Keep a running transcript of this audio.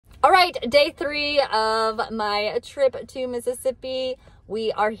All right, day 3 of my trip to Mississippi.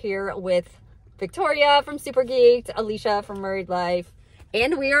 We are here with Victoria from Super Geeked, Alicia from Married Life,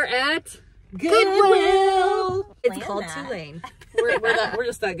 and we are at Goodwill. It's called Tulane. We're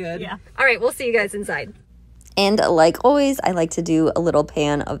just that good. Yeah. All right, we'll see you guys inside. And like always, I like to do a little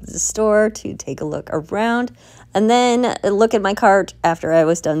pan of the store to take a look around and then look at my cart after I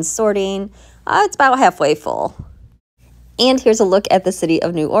was done sorting. It's about halfway full. And here's a look at the city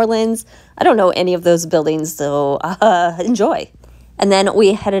of New Orleans. I don't know any of those buildings, so enjoy. And then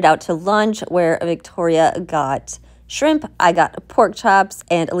we headed out to lunch where Victoria got shrimp, I got pork chops,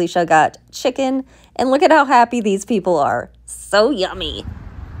 and Alicia got chicken. And look at how happy these people are. So yummy.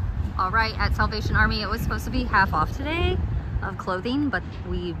 All right, at Salvation Army, it was supposed to be half off today of clothing, but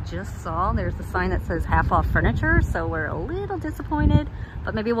we just saw there's a sign that says half off furniture, so we're a little disappointed,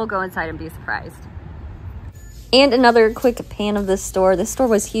 but maybe we'll go inside and be surprised. And another quick pan of this store. This store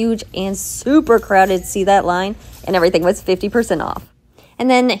was huge and super crowded. See that line? And everything was 50% off. And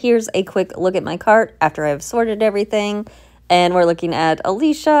then here's a quick look at my cart after I've sorted everything. And we're looking at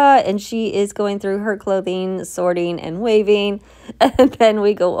Alicia, and she is going through her clothing, sorting and waving. And then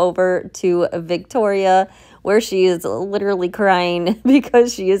we go over to Victoria, where she is literally crying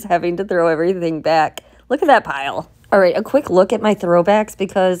because she is having to throw everything back. Look at that pile. All right, a quick look at my throwbacks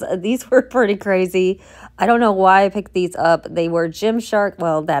because these were pretty crazy. I don't know why I picked these up. They were Gymshark.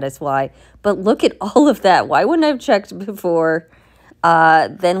 Well, that is why. But look at all of that. Why wouldn't I have checked before?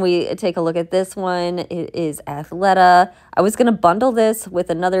 Then we take a look at this one. It is Athleta. I was going to bundle this with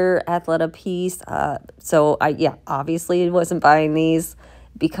another Athleta piece. So I obviously wasn't buying these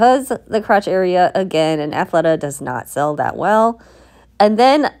because the crotch area, again, and Athleta does not sell that well. And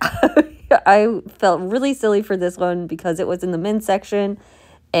then I felt really silly for this one because it was in the men's section.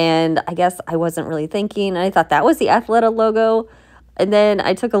 And I guess I wasn't really thinking. And I thought that was the Athleta logo. And then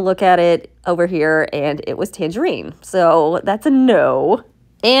I took a look at it over here and it was tangerine. So that's a no.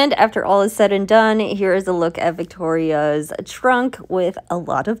 And after all is said and done, here is a look at Victoria's trunk with a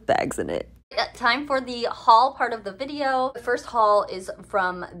lot of bags in it. Time for the haul part of the video. The first haul is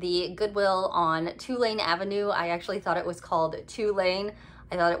from the Goodwill on Tulane Avenue. I actually thought it was called Tulane.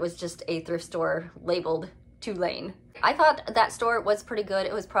 I thought it was just a thrift store labeled Tulane. I thought that store was pretty good.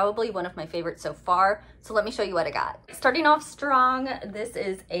 It was probably one of my favorites so far. So let me show you what I got. Starting off strong, this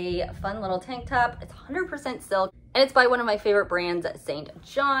is a fun little tank top. It's 100% silk and it's by one of my favorite brands, St.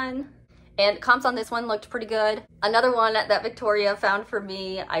 John. And comps on this one looked pretty good. Another one that Victoria found for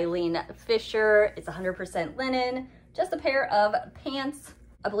me, Eileen Fisher. It's 100% linen. Just a pair of pants.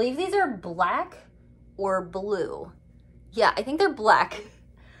 I believe these are black or blue. Yeah, I think they're black.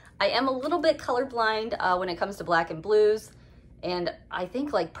 I am a little bit colorblind when it comes to black and blues, and I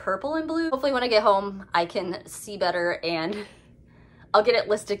think like purple and blue. Hopefully when I get home, I can see better and I'll get it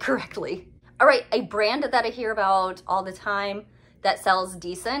listed correctly. All right, a brand that I hear about all the time that sells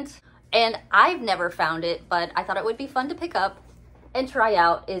decent, and I've never found it, but I thought it would be fun to pick up and try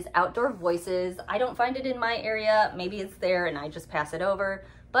out, is Outdoor Voices. I don't find it in my area. Maybe it's there and I just pass it over,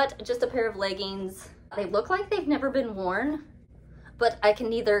 but just a pair of leggings. They look like they've never been worn, but I can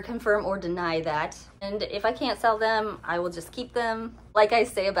neither confirm or deny that. And if I can't sell them, I will just keep them, like I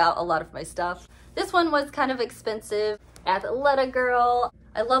say about a lot of my stuff. This one was kind of expensive. Athleta Girl.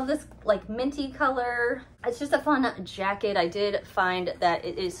 I love this like minty color. It's just a fun jacket. I did find that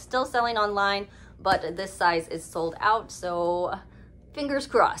it is still selling online, but this size is sold out, so fingers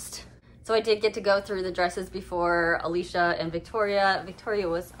crossed. So I did get to go through the dresses before Alicia and Victoria. Victoria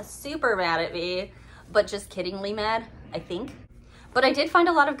was super mad at me, but just kiddingly mad, I think. But I did find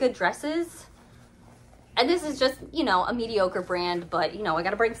a lot of good dresses. And this is just, you know, a mediocre brand, but, you know, I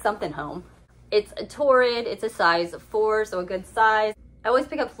gotta bring something home. It's a Torrid. It's a size 4, so a good size. I always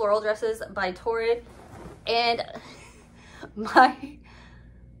pick up floral dresses by Torrid. And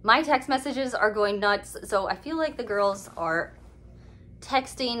my text messages are going nuts. So I feel like the girls are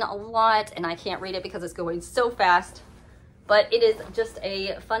texting a lot, and I can't read it because it's going so fast. But it is just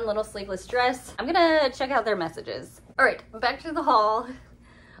a fun little sleeveless dress. I'm gonna check out their messages. All right, back to the haul.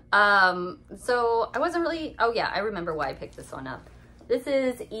 So I wasn't really, oh yeah, I remember why I picked this one up. This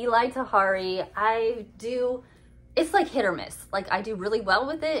is Eli Tahari. It's like hit or miss. Like I do really well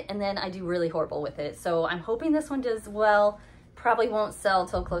with it and then I do really horrible with it. So I'm hoping this one does well. Probably won't sell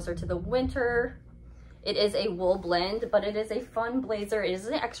till closer to the winter. It is a wool blend, but it is a fun blazer. It is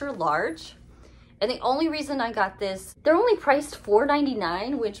an extra large. And the only reason I got this, they're only priced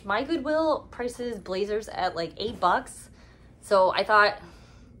 $4.99, which my Goodwill prices blazers at like $8. So I thought,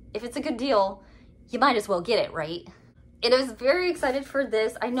 if it's a good deal, you might as well get it, right? And I was very excited for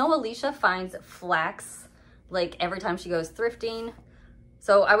this. I know Alicia finds flax like every time she goes thrifting,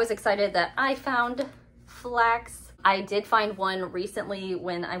 So I was excited that I found flax. I did find one recently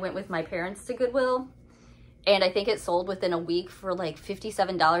when I went with my parents to Goodwill, and I think it sold within a week for like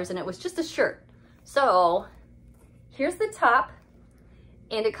 $57, and it was just a shirt. So here's the top,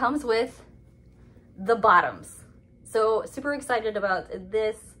 and it comes with the bottoms. So super excited about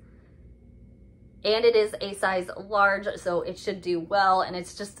this. And it is a size large, so it should do well, and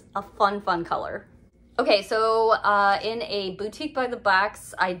it's just a fun color. Okay, so in a boutique by the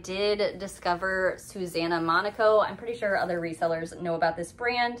box, I did discover Susanna Monaco. I'm pretty sure other resellers know about this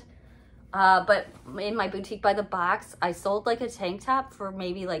brand, but in my boutique by the box, I sold like a tank top for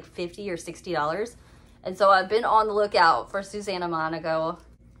maybe like $50 or $60. And so I've been on the lookout for Susanna Monaco,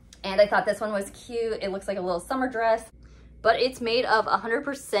 and I thought this one was cute. It looks like a little summer dress, but it's made of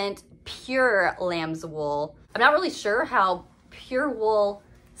 100% pure lamb's wool. I'm not really sure how pure wool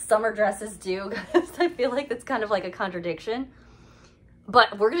summer dresses do, because I feel like that's kind of like a contradiction,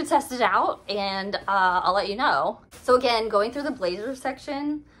 but we're gonna test it out, and I'll let you know. So again, going through the blazer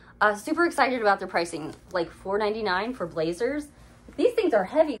section, super excited about their pricing, like $4.99 for blazers. These things are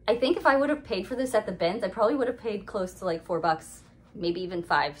heavy. I think if I would have paid for this at the bins, I probably would have paid close to like $4, maybe even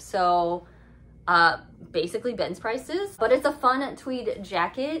 $5. So basically Ben's prices, but it's a fun tweed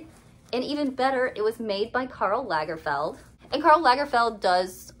jacket. And even better, it was made by Karl Lagerfeld. And Karl Lagerfeld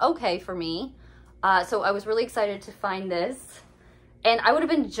does okay for me. So I was really excited to find this. And I would have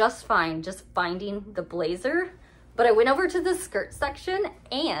been just fine just finding the blazer. But I went over to the skirt section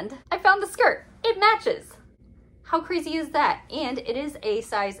and I found the skirt. It matches. How crazy is that? And it is a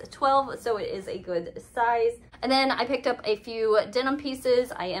size 12, so it is a good size. And then I picked up a few denim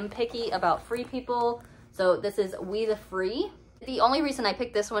pieces. I am picky about free people. So this is We the Free. The only reason I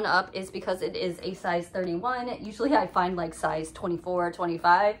picked this one up is because it is a size 31. Usually I find like size 24,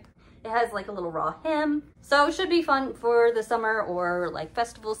 25. It has like a little raw hem. So it should be fun for the summer or like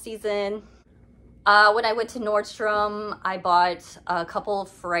festival season. When I went to Nordstrom, I bought a couple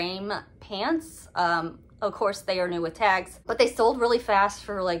frame pants. Of course they are new with tags, but they sold really fast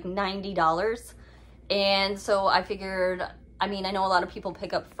for like $90. And so I figured, I mean, I know a lot of people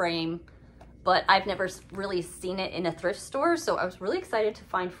pick up frame, but I've never really seen it in a thrift store. So I was really excited to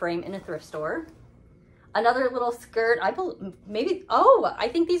find frame in a thrift store. Another little skirt, I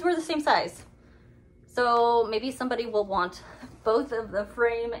think these were the same size. So maybe somebody will want both of the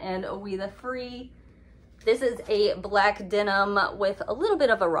frame and We the Free. This is a black denim with a little bit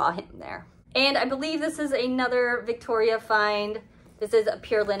of a raw hem there. And I believe this is another Victoria find. This is a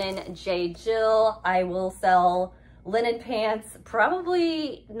Pure Linen J. Jill. I will sell linen pants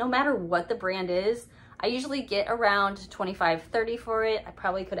probably no matter what the brand is. I usually get around $25, $30 for it. I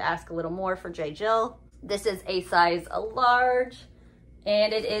probably could ask a little more for J. Jill. This is a size large,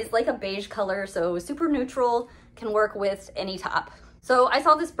 and it is like a beige color, so super neutral, can work with any top. So I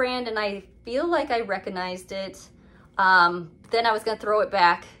saw this brand and I feel like I recognized it. Then I was gonna throw it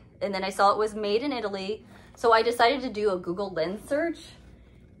back, and then I saw it was made in Italy. So I decided to do a Google Lens search.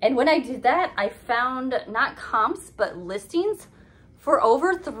 And when I did that, I found not comps, but listings for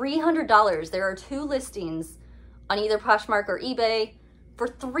over $300. There are 2 listings on either Poshmark or eBay for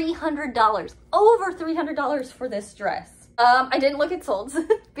 $300, over $300 for this dress. I didn't look at solds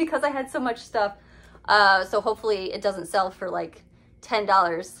because I had so much stuff. So hopefully it doesn't sell for like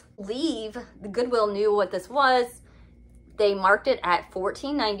 $10. The Goodwill knew what this was. They marked it at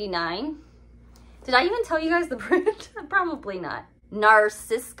 $14.99. Did I even tell you guys the brand? Probably not.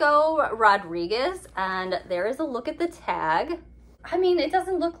 Narcisco Rodriguez, and there is a look at the tag. I mean, it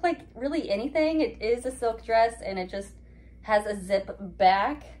doesn't look like really anything. It is a silk dress and it just has a zip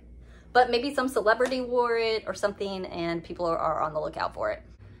back, but maybe some celebrity wore it or something and people are on the lookout for it.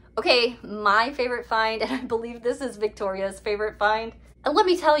 Okay, my favorite find, and I believe this is Victoria's favorite find. And let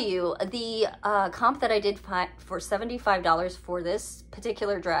me tell you, the comp that I did find for $75 for this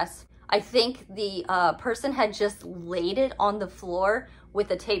particular dress, I think the person had just laid it on the floor with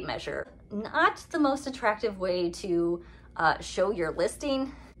a tape measure. Not the most attractive way to show your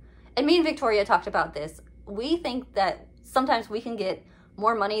listing. And me and Victoria talked about this. We think that sometimes we can get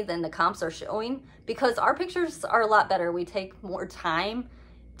more money than the comps are showing because our pictures are a lot better. We take more time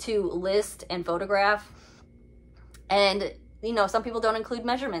to list and photograph. And you know, some people don't include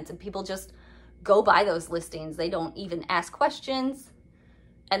measurements and people just go by those listings. They don't even ask questions.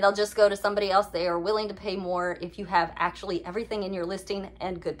 And they'll just go to somebody else. They are willing to pay more if you have actually everything in your listing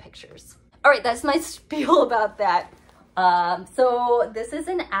and good pictures. All right, that's my spiel about that. So this is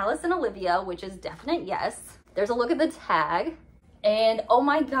an Alice and Olivia, which is definite yes. There's a look at the tag. And oh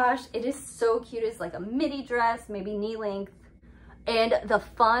my gosh, it is so cute. It's like a midi dress, maybe knee length. And the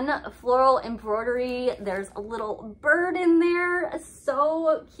fun floral embroidery, there's a little bird in there,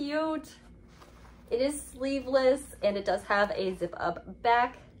 so cute. It is sleeveless and it does have a zip up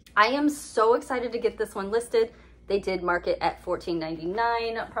back. I am so excited to get this one listed. They did mark it at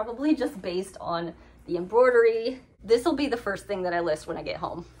 $14.99, probably just based on the embroidery. This will be the first thing that I list when I get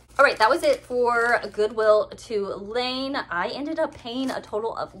home. All right, that was it for Goodwill to Lane. I ended up paying a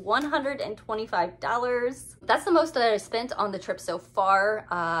total of $125. That's the most that I spent on the trip so far.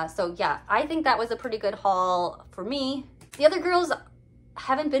 So yeah, I think that was a pretty good haul for me. The other girls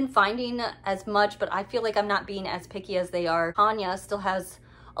haven't been finding as much, but I feel like I'm not being as picky as they are. Tanya still has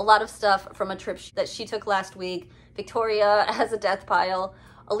a lot of stuff from a trip that she took last week. Victoria has a death pile.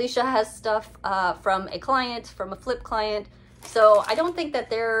 Alicia has stuff from a client, from a flip client. So I don't think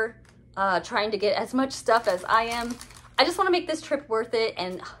that they're trying to get as much stuff as I am. I just want to make this trip worth it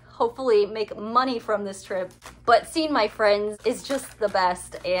and hopefully make money from this trip. But seeing my friends is just the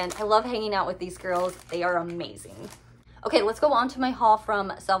best, and I love hanging out with these girls. They are amazing. Okay, let's go on to my haul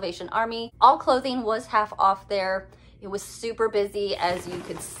from Salvation Army. All clothing was half off there. It was super busy, as you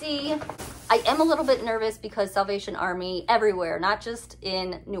could see. I am a little bit nervous because Salvation Army everywhere, not just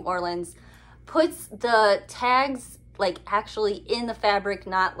in New Orleans, puts the tags like actually in the fabric,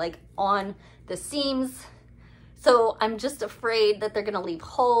 not like on the seams. So I'm just afraid that they're gonna leave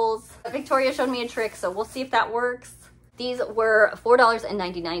holes. Victoria showed me a trick, so we'll see if that works. These were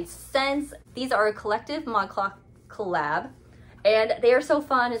 $4.99. These are a collective ModCloth collab, and they are so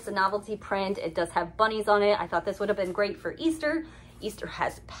fun. It's a novelty print. It does have bunnies on it. I thought this would have been great for Easter. Easter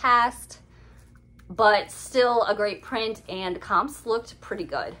has passed, but still a great print, and comps looked pretty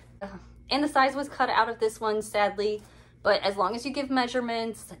good. And the size was cut out of this one, sadly, but as long as you give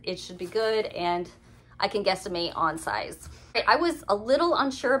measurements, it should be good, and I can guesstimate on size. I was a little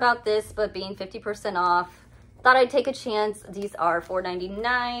unsure about this, but being 50% off, thought I'd take a chance. These are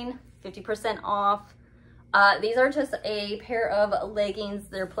 $4.99, 50% off. These are just a pair of leggings.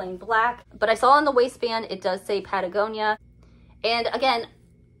 They're plain black, but I saw on the waistband, it does say Patagonia. And again,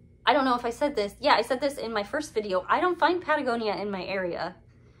 I don't know if I said this. Yeah, I said this in my first video. I don't find Patagonia in my area.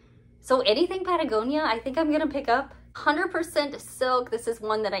 So anything Patagonia, I think I'm gonna pick up. 100% silk. This is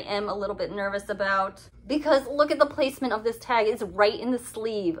one that I am a little bit nervous about because look at the placement of this tag. It's right in the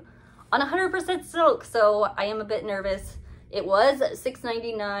sleeve on 100% silk. So I am a bit nervous. It was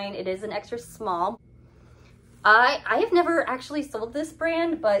 $6.99. It is an extra small. I have never actually sold this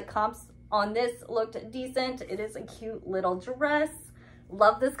brand, but comps on this looked decent. It is a cute little dress.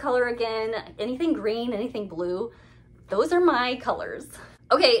 Love this color again. Anything green, anything blue, those are my colors.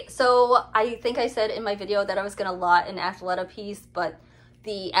 Okay, so I think I said in my video that I was gonna lot an Athleta piece, but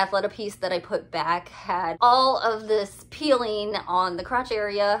the Athleta piece that I put back had all of this peeling on the crotch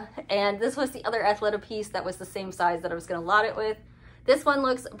area, and this was the other Athleta piece that was the same size that I was gonna lot it with. This one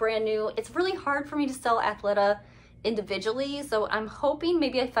looks brand new. It's really hard for me to sell Athleta individually, so I'm hoping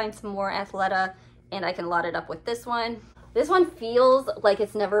maybe I find some more Athleta and I can lot it up with this one. This one feels like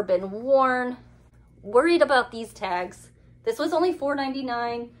it's never been worn. Worried about these tags. This was only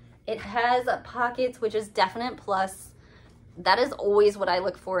 $4.99. It has pockets, which is definite plus. That is always what I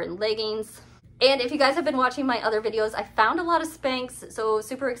look for in leggings. And if you guys have been watching my other videos, I found a lot of Spanx, so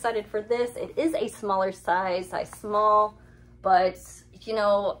super excited for this. It is a smaller size small, but you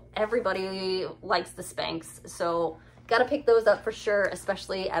know, everybody likes the Spanx, so gotta pick those up for sure,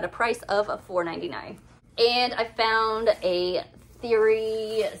 especially at a price of $4.99. And I found a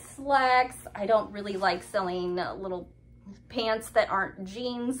Theory slacks. I don't really like selling little pants that aren't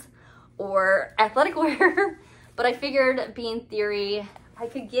jeans or athletic wear, but I figured being Theory, I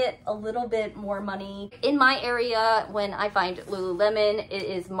could get a little bit more money. In my area, when I find Lululemon, it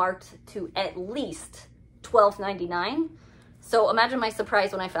is marked to at least $12.99. So imagine my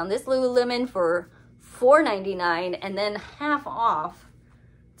surprise when I found this Lululemon for $4.99 and then half off.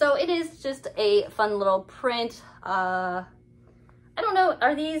 So it is just a fun little print. I don't know,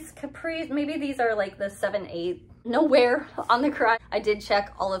 are these capris? Maybe these are like the 7/8. No wear on the crotch. I did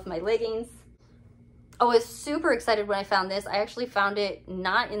check all of my leggings. I was super excited when I found this. I actually found it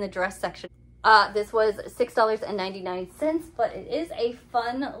not in the dress section. This was $6.99, but it is a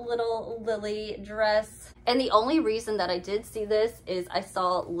fun little Lily dress. And the only reason that I did see this is I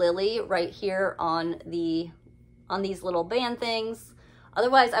saw Lily right here on these little band things.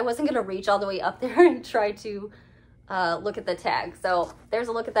 Otherwise, I wasn't gonna reach all the way up there and try to look at the tag. So there's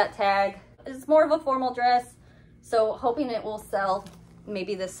a look at that tag. It's more of a formal dress, so hoping it will sell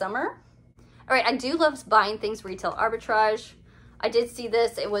maybe this summer. All right, I do love buying things retail arbitrage. I did see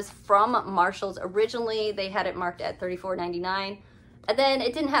this. It was from Marshall's originally. They had it marked at $34.99, and then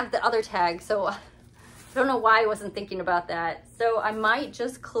it didn't have the other tag, so I don't know why I wasn't thinking about that. So I might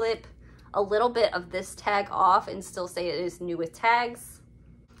just clip a little bit of this tag off and still say it is new with tags.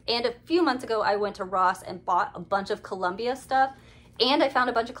 And a few months ago, I went to Ross and bought a bunch of Columbia stuff. And I found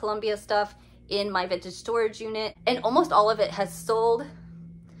a bunch of Columbia stuff in my vintage storage unit, and almost all of it has sold.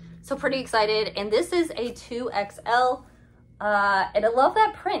 So pretty excited. And this is a 2XL. And I love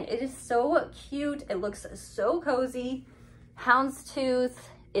that print. It is so cute. It looks so cozy. Houndstooth.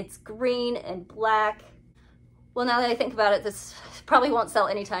 It's green and black. Well, now that I think about it, this probably won't sell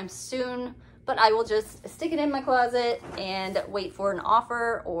anytime soon, but I will just stick it in my closet and wait for an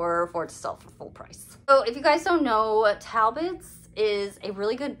offer or for it to sell for full price. So if you guys don't know, Talbot's is a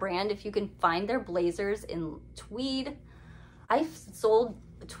really good brand if you can find their blazers in tweed. I've sold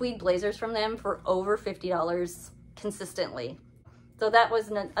tweed blazers from them for over $50 consistently. So that was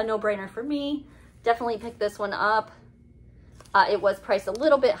a no-brainer for me. Definitely pick this one up. It was priced a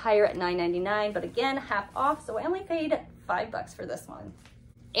little bit higher at $9.99, but again, half off, so I only paid $5 for this one.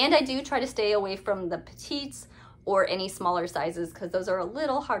 And I do try to stay away from the petites or any smaller sizes because those are a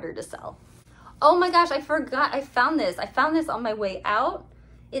little harder to sell. Oh my gosh, I forgot I found this. I found this on my way out.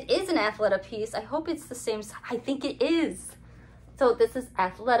 It is an Athleta piece. I hope it's the same size. I think it is. So this is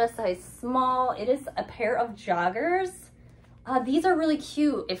Athleta size small. It is a pair of joggers. These are really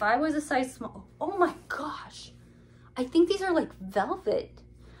cute. If I was a size small, oh my gosh. I think these are like velvet.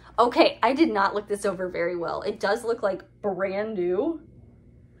 Okay, I did not look this over very well. It does look like brand new.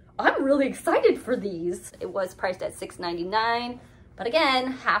 I'm really excited for these. It was priced at $6.99, but again,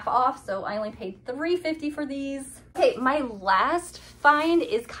 half off, so I only paid $3.50 for these. Okay, my last find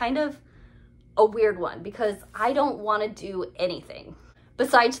is kind of a weird one because I don't want to do anything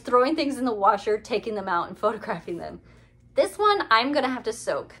besides throwing things in the washer, taking them out, and photographing them. This one I'm gonna have to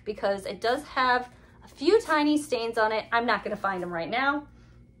soak because it does have a few tiny stains on it. I'm not gonna find them right now.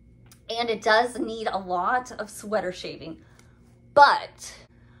 And it does need a lot of sweater shaving. But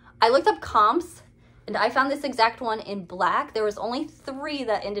I looked up comps and I found this exact one in black. There was only 3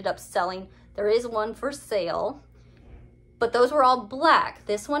 that ended up selling. There is one for sale, but those were all black.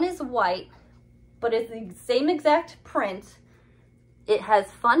 This one is white, but it's the same exact print. It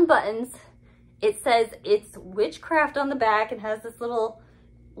has fun buttons. It says it's witchcraft on the back and has this little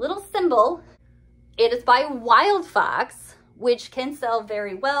symbol. It is by Wild Fox, which can sell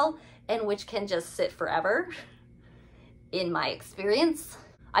very well and which can just sit forever, in my experience.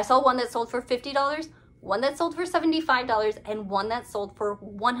 I saw one that sold for $50, one that sold for $75, and one that sold for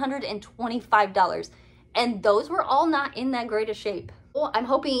 $125. And those were all not in that great a shape. Well, I'm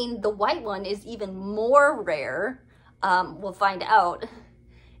hoping the white one is even more rare. We'll find out.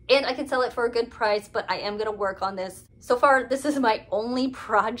 And I can sell it for a good price, but I am gonna work on this. So far, this is my only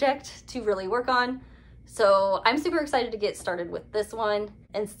project to really work on. So I'm super excited to get started with this one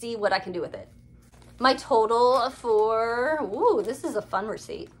and see what I can do with it. My total for, ooh, this is a fun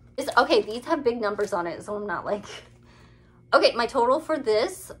receipt. Okay, these have big numbers on it, so I'm not like, okay, my total for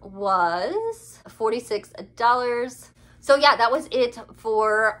this was $46. So yeah, that was it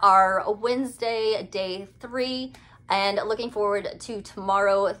for our Wednesday, day 3. And looking forward to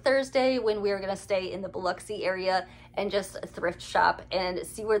tomorrow, Thursday, when we are gonna stay in the Biloxi area and just thrift shop and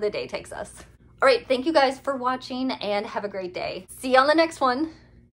see where the day takes us. All right, thank you guys for watching and have a great day. See you on the next one.